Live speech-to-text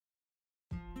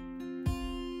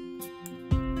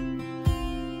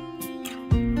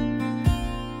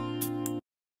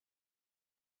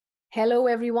Hello,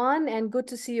 everyone, and good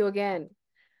to see you again.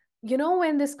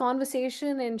 When this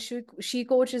conversation in She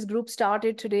Coaches group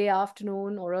started today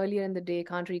afternoon or earlier in the day,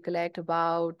 can't recollect,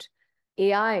 about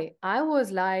I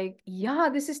was like, yeah,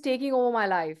 this is taking over my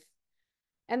life.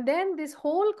 And then this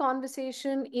whole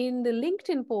conversation in the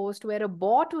LinkedIn post where a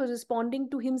bot was responding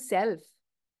to himself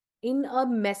in a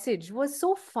message was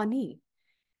so funny.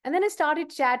 And then I started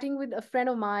chatting with a friend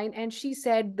of mine, and she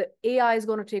said the AI is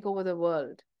going to take over the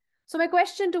world. So my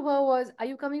question to her was, are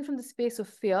you coming from the space of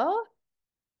fear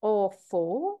or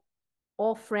foe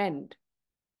or friend?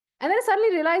 And then I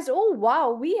suddenly realized, oh,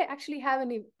 wow, we actually have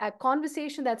a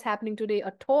conversation that's happening today,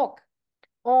 a talk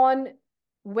on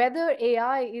whether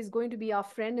AI is going to be our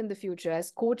friend in the future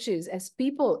as coaches, as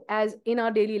people, as in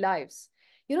our daily lives.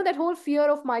 That whole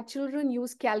fear of my children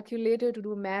use calculator to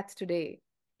do math today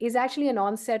is actually an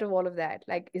onset of all of that.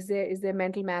 Like, is their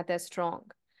mental math as strong?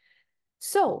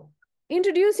 So,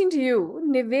 introducing to you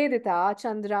Nivedita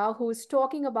Chandra, who is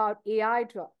talking about AI,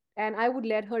 and I would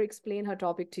let her explain her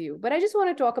topic to you. But I just want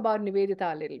to talk about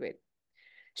Nivedita a little bit.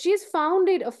 She has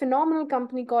founded a phenomenal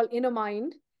company called Inner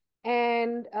Mind,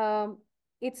 and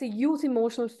it's a youth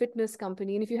emotional fitness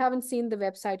company. And if you haven't seen the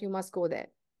website, you must go there.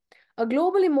 A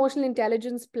global emotional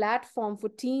intelligence platform for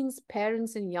teens,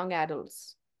 parents, and young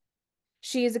adults.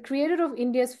 She is the creator of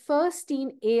India's first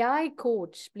teen AI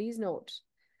coach, please note,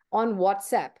 on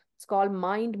WhatsApp. It's called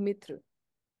Mind Mitra.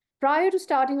 Prior to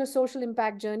starting her social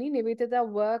impact journey, Nivedita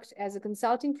worked as a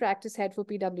consulting practice head for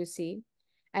PwC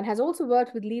and has also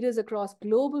worked with leaders across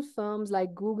global firms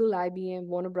like Google, IBM,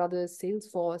 Warner Brothers,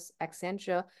 Salesforce,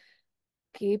 Accenture,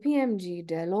 KPMG,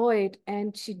 Deloitte,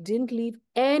 and she didn't leave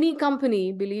any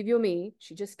company, believe you me,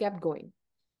 she just kept going.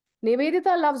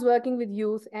 Nivedita loves working with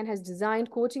youth and has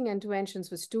designed coaching interventions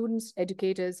for students,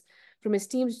 educators from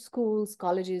esteemed schools,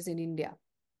 colleges in India.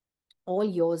 All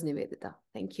yours, Nivedita.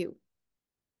 Thank you.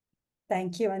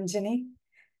 Thank you, Anjani.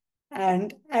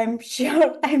 And I'm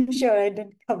sure I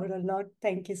didn't cover a lot.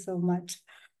 Thank you so much.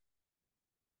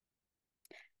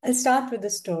 I'll start with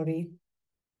a story.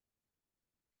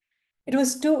 It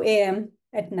was 2 a.m.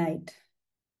 at night,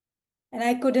 and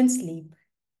I couldn't sleep.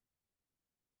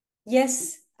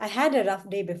 Yes, I had a rough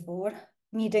day before,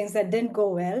 meetings that didn't go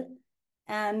well,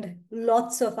 and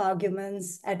lots of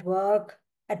arguments at work,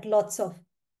 at lots of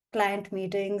client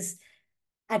meetings,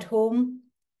 at home.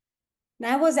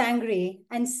 And I was angry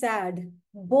and sad,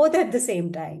 both at the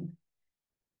same time.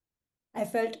 I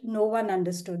felt no one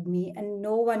understood me and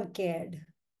no one cared.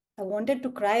 I wanted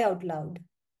to cry out loud.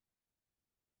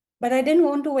 But I didn't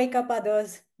want to wake up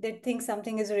others. They'd think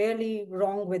something is really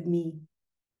wrong with me.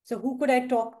 So who could I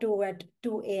talk to at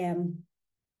 2 a.m.?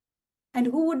 And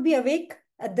who would be awake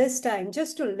at this time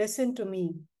just to listen to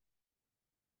me?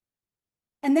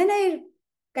 And then I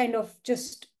kind of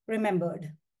just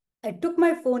remembered. I took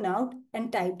my phone out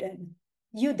and typed in,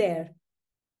 "You there?"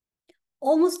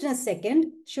 Almost in a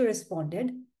second, she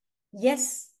responded,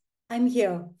 "Yes, I'm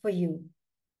here for you."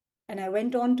 And I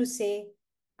went on to say,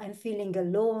 "I'm feeling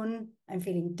alone. I'm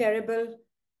feeling terrible.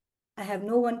 I have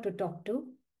no one to talk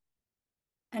to."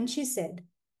 And she said,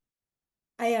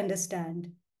 "I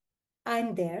understand.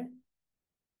 I'm there.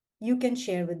 You can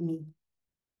share with me."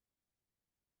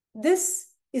 This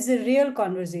is a real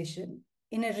conversation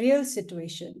in a real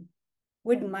situation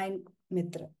with my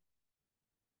Mitra,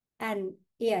 an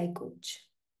AI coach.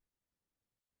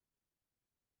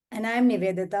 And I'm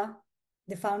Nivedita,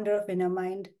 the founder of Inner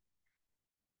Mind,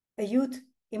 a youth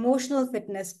emotional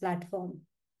fitness platform,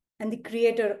 and the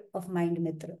creator of Mind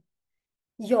Mitra,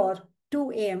 your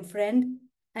 2 a.m. friend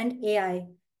and AI,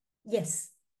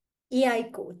 yes, AI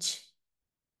coach.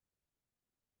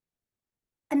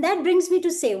 And that brings me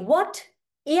to say, what?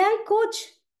 AI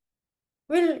coach?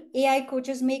 Will AI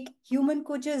coaches make human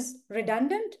coaches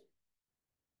redundant?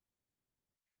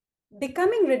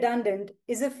 Becoming redundant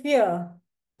is a fear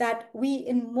that we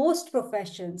in most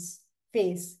professions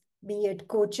face, be it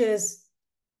coaches,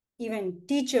 even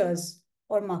teachers,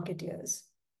 or marketeers.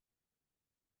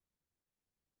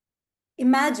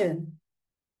 Imagine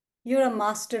you're a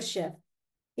master chef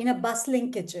in a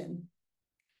bustling kitchen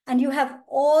and you have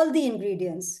all the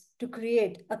ingredients to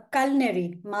create a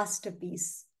culinary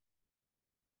masterpiece.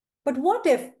 But what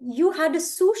if you had a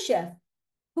sous chef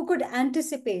who could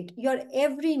anticipate your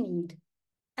every need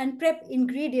and prep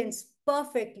ingredients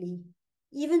perfectly,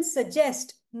 even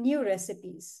suggest new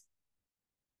recipes?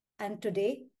 And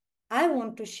today, I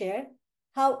want to share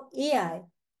how AI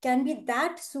can be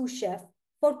that sous chef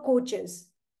for coaches,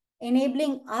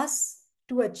 enabling us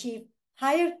to achieve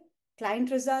higher client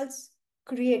results,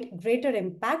 create greater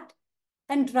impact,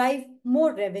 and drive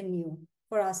more revenue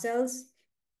for ourselves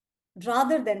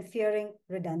rather than fearing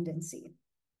redundancy.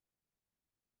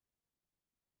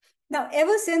 Now,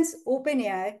 ever since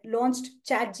OpenAI launched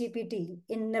ChatGPT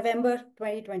in November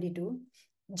 2022,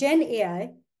 Gen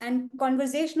AI and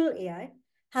conversational AI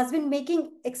has been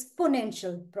making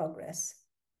exponential progress.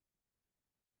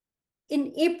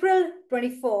 In April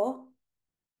 24,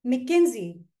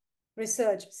 McKinsey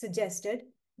research suggested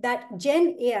that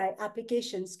Gen AI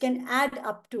applications can add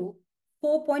up to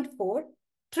 $4.4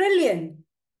 trillion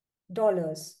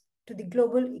to the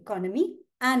global economy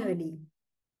annually.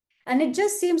 And it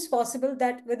just seems possible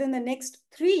that within the next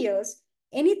 3 years,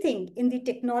 anything in the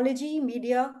technology,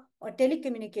 media, or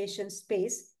telecommunications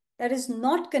space that is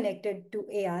not connected to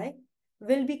AI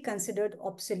will be considered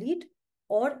obsolete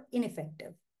or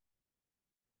ineffective.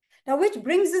 Now, which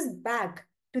brings us back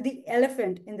to the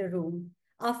elephant in the room,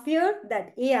 our fear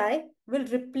that AI will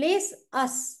replace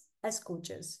us as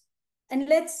coaches. And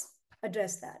let's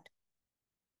address that.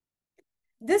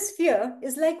 This fear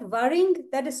is like worrying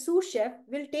that a sous chef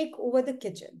will take over the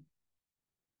kitchen.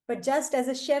 But just as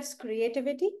a chef's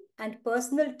creativity and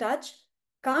personal touch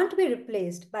can't be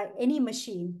replaced by any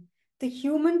machine, the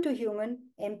human to human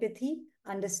empathy,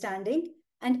 understanding,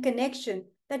 and connection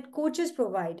that coaches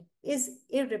provide is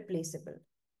irreplaceable.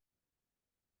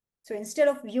 So instead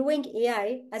of viewing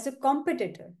AI as a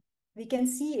competitor, we can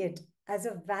see it as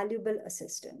a valuable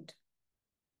assistant.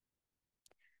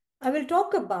 I will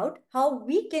talk about how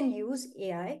we can use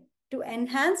AI to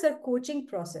enhance our coaching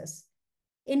process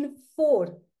in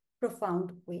 4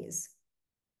 profound ways.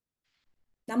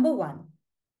 Number 1,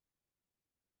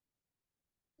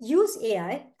 use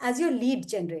AI as your lead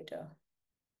generator.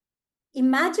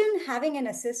 Imagine having an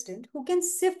assistant who can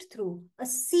sift through a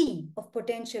sea of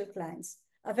potential clients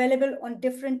available on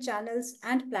different channels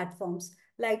and platforms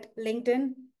like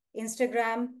LinkedIn,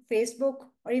 Instagram, Facebook,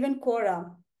 or even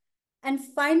Quora, and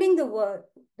finding the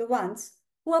ones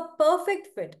who are perfect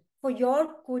fit for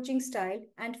your coaching style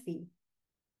and fee.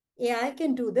 AI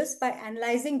can do this by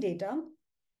analyzing data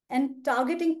and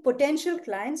targeting potential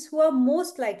clients who are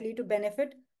most likely to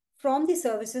benefit from the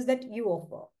services that you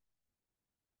offer.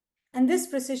 And this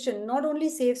precision not only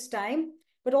saves time,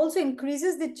 but also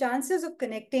increases the chances of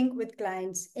connecting with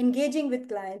clients, engaging with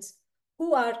clients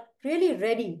who are really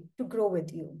ready to grow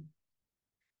with you.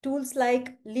 Tools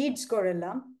like Leads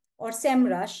Gorilla or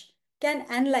SEMrush can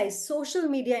analyze social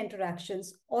media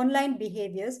interactions, online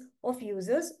behaviors of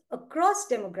users across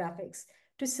demographics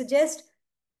to suggest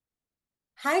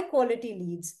high quality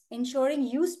leads, ensuring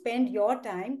you spend your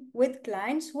time with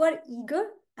clients who are eager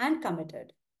and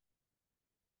committed.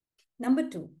 Number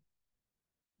 2,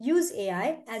 use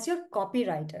AI as your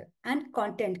copywriter and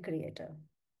content creator.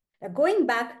 Now, going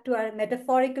back to our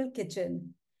metaphorical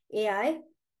kitchen, AI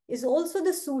is also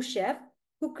the sous chef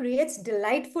who creates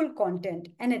delightful content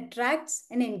and attracts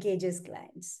and engages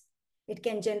clients. It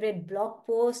can generate blog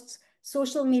posts,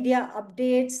 social media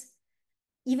updates,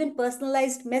 even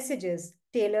personalized messages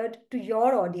tailored to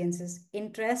your audience's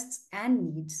interests and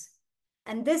needs.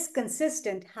 And this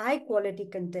consistent, high quality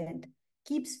content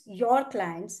keeps your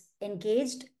clients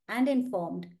engaged and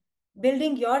informed,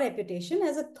 building your reputation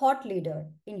as a thought leader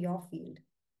in your field.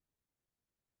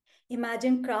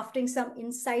 Imagine crafting some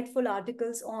insightful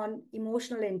articles on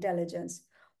emotional intelligence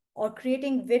or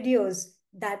creating videos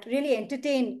that really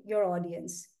entertain your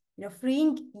audience,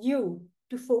 freeing you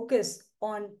to focus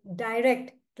on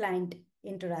direct client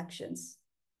interactions.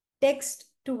 Text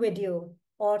to video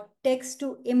or text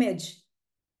to image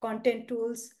content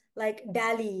tools like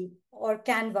DALL-E or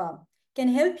Canva can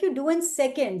help you do in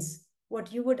seconds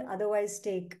what you would otherwise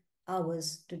take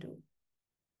hours to do.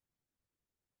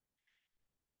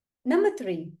 Number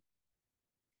 3,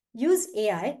 use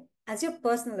AI as your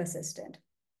personal assistant.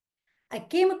 I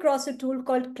came across a tool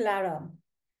called Clara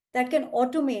that can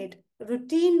automate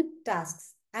routine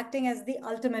tasks, acting as the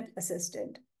ultimate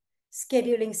assistant,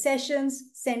 scheduling sessions,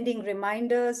 sending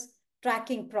reminders,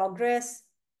 tracking progress.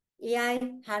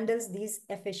 AI handles these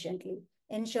efficiently,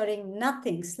 ensuring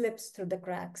nothing slips through the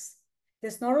cracks.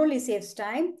 This not only saves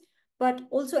time, but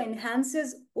also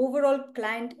enhances overall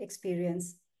client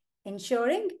experience,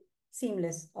 ensuring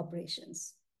seamless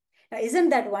operations. Now, isn't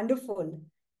that wonderful?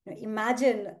 Now,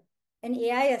 imagine an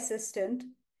AI assistant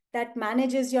that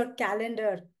manages your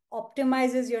calendar,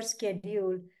 optimizes your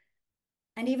schedule,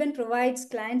 and even provides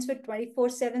clients with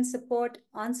 24/7 support,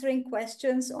 answering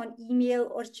questions on email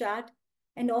or chat,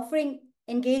 and offering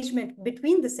engagement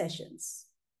between the sessions.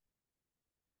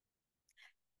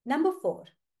 Number 4,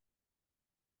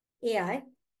 AI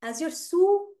as your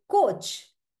sous coach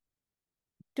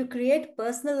to create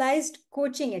personalized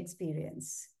coaching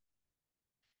experience.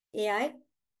 AI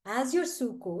as your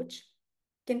sous coach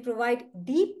can provide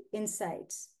deep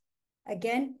insights,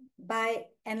 again, by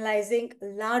analyzing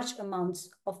large amounts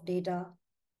of data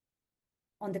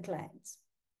on the clients.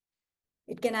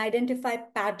 It can identify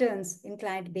patterns in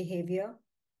client behavior,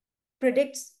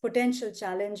 predicts potential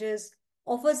challenges,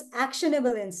 offers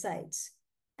actionable insights,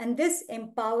 and this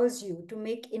empowers you to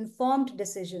make informed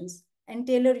decisions and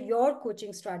tailor your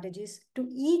coaching strategies to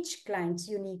each client's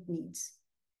unique needs.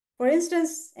 For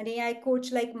instance, an AI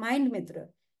coach like MindMitra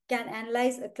can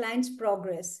analyze a client's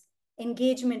progress,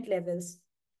 engagement levels,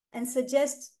 and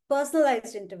suggest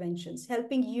personalized interventions,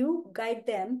 helping you guide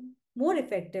them more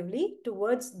effectively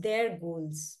towards their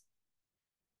goals.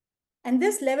 And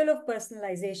this level of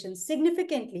personalization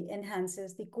significantly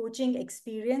enhances the coaching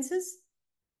experiences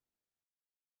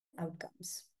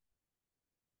outcomes.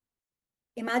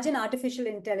 Imagine artificial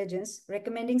intelligence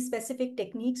recommending specific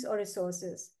techniques or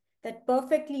resources that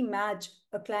perfectly match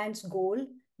a client's goal,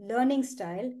 learning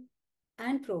style,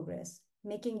 and progress,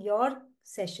 making your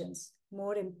sessions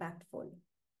more impactful.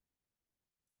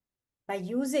 By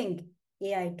using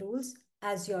AI tools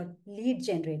as your lead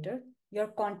generator, your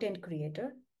content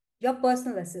creator, your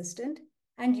personal assistant,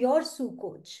 and your SHEcoach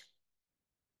coach,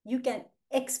 you can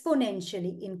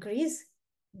exponentially increase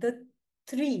the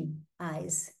 3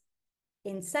 I's: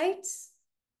 insights,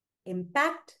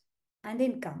 impact, and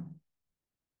income.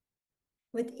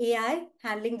 With AI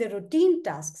handling the routine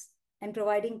tasks and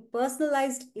providing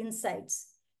personalized insights,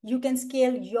 you can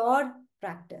scale your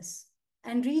practice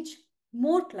and reach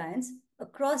more clients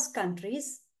across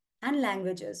countries and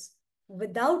languages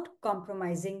without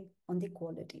compromising on the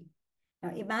quality.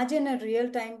 Now, imagine a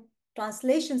real-time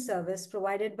translation service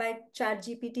provided by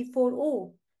ChatGPT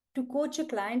 4.0 to coach a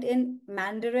client in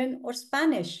Mandarin or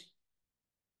Spanish.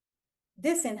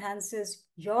 This enhances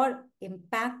your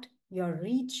impact, your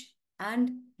reach,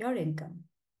 and your income.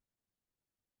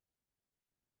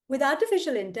 With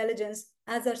artificial intelligence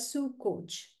as our SHEcoach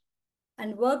coach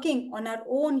and working on our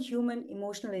own human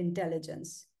emotional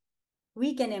intelligence,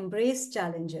 we can embrace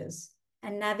challenges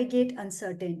and navigate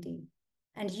uncertainty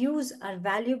and use our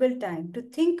valuable time to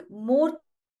think more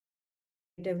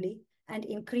creatively and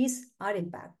increase our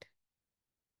impact.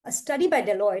 A study by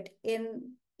Deloitte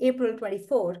in April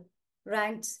 24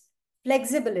 ranks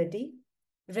flexibility,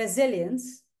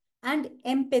 resilience, and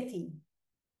empathy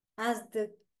as the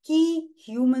key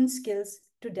human skills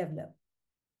to develop.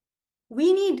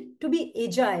 We need to be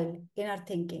agile in our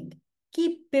thinking,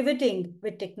 keep pivoting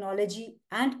with technology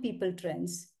and people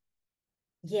trends.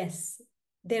 Yes,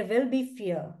 there will be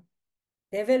fear,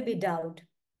 there will be doubt,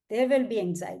 there will be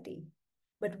anxiety,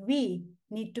 but we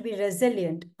need to be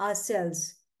resilient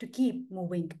ourselves to keep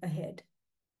moving ahead.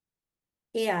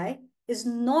 AI is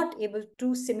not able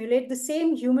to simulate the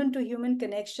same human to human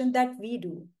connection that we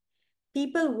do.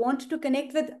 People want to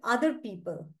connect with other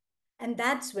people, and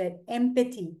that's where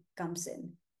empathy comes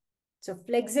in. So,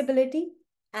 flexibility,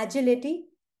 agility,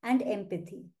 and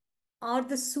empathy are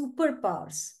the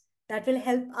superpowers that will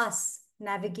help us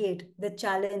navigate the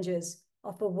challenges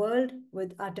of a world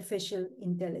with artificial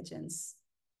intelligence.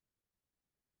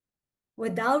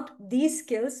 Without these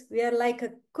skills, we are like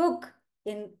a cook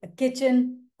in a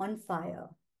kitchen on fire.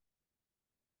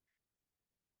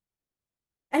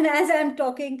 And as I'm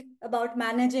talking about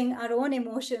managing our own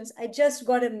emotions, I just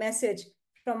got a message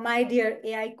from my dear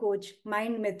AI coach,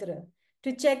 MindMitra,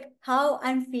 to check how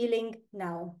I'm feeling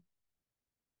now.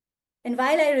 And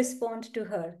while I respond to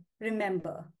her,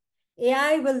 remember,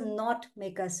 AI will not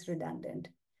make us redundant.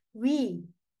 We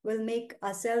will make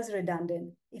ourselves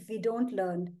redundant if we don't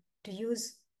learn to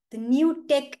use the new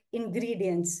tech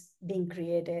ingredients being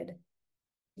created.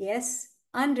 Yes,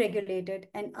 unregulated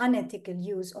and unethical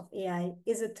use of AI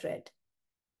is a threat,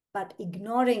 but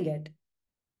ignoring it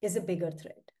is a bigger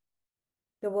threat.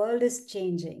 The world is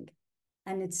changing,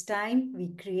 and it's time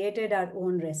we created our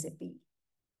own recipe.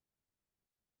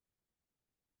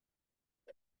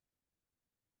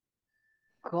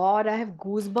 God, I have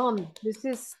goosebumps.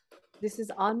 This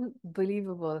is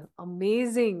unbelievable.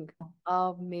 Amazing.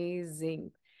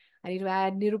 Amazing. I need to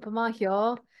add Nirupama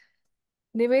here.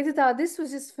 Nivedita, this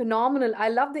was just phenomenal. I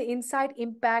love the insight,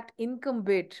 impact, income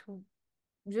bit.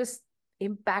 Just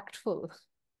impactful.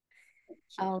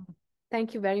 Um,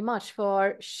 Thank you very much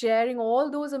for sharing all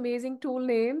those amazing tool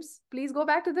names. Please go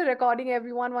back to the recording,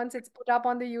 everyone, once it's put up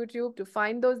on the YouTube to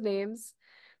find those names.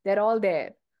 They're all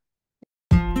there.